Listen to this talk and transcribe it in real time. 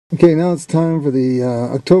Okay, now it's time for the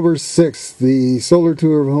October 6th, the solar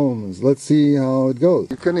tour of homes. Let's see how it goes.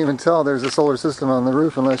 You couldn't even tell there's a solar system on the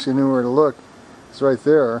roof unless you knew where to look. It's right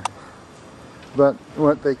there. But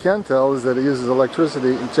what they can tell is that it uses electricity,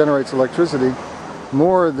 it generates electricity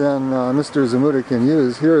more than Mr. Zamuda can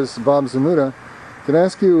use. Here is Bob Zamuda. Can I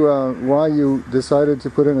ask you why you decided to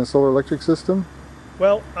put in a solar electric system?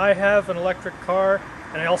 Well, I have an electric car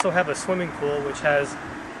and I also have a swimming pool which has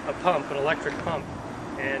a pump, an electric pump.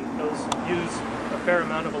 And those use a fair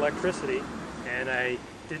amount of electricity, and I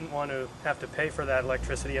didn't want to have to pay for that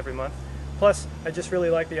electricity every month. Plus, I just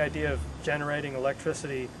really like the idea of generating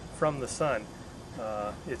electricity from the sun.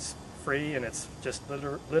 It's free and it's just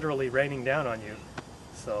literally raining down on you.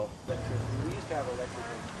 So we used to have electric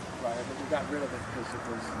dryer, but we got rid of it because it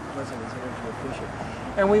wasn't as energy efficient.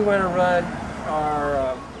 And we want to run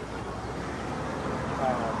our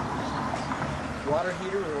water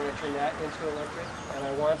heater. We want to turn that into electric, and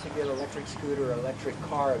I want to get an electric scooter or electric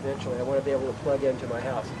car eventually. I want to be able to plug into my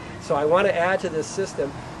house. So I want to add to this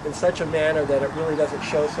system in such a manner that it really doesn't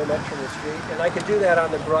show so much from the street, and I could do that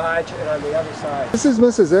on the garage and on the other side. This is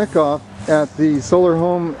Mrs. Ekhoff at the solar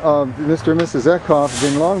home of Mr. and Mrs. Ekhoff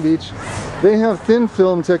in Long Beach. They have thin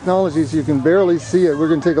film technologies. You can barely see it. We're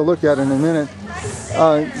going to take a look at it in a minute.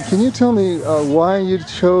 Can you tell me why you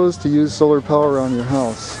chose to use solar power on your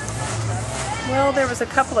house? Well, there was a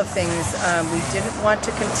couple of things. We didn't want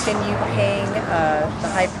to continue paying the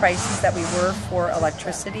high prices that we were for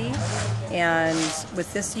electricity, and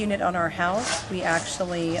with this unit on our house, we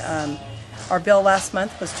actually, our bill last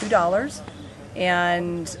month was $2,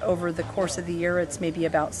 and over the course of the year it's maybe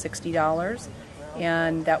about $60,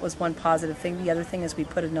 and that was one positive thing. The other thing is we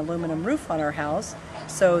put an aluminum roof on our house,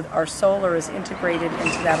 so our solar is integrated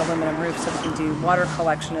into that aluminum roof, so we can do water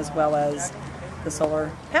collection as well as the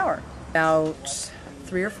solar power. About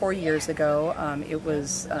 3 or 4 years ago, it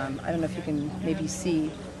was, I don't know if you can maybe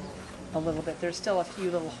see a little bit, there's still a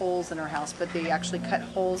few little holes in our house, but they actually cut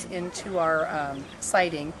holes into our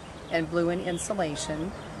siding and blew in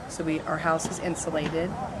insulation, so our house is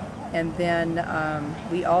insulated. And then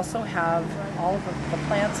we also have all of the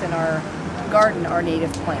plants in our garden are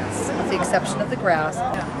native plants, with the exception of the grass.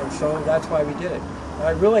 And so that's why we did it.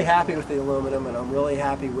 I'm really happy with the aluminum, and I'm really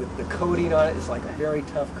happy with the coating on it. It's like a very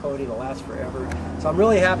tough coating, it'll last forever. So I'm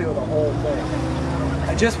really happy with the whole thing.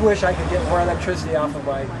 I just wish I could get more electricity off of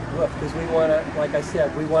my roof, because we want to, like I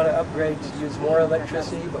said, we want to upgrade to use more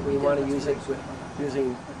electricity, but we want to use it with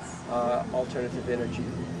using alternative energy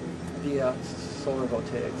via solar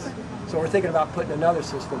voltaics. So we're thinking about putting another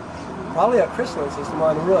system, probably a crystalline system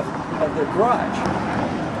on the roof of the garage.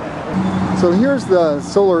 So here's the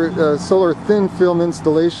solar thin film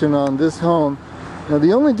installation on this home. Now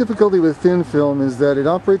the only difficulty with thin film is that it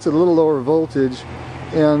operates at a little lower voltage,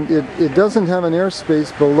 and it doesn't have an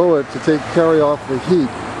airspace below it to carry off the heat.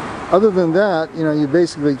 Other than that, you know, you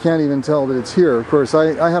basically can't even tell that it's here. Of course,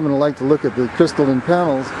 I happen to like to look at the crystalline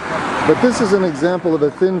panels, but this is an example of a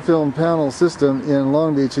thin film panel system in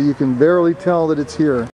Long Beach, so you can barely tell that it's here.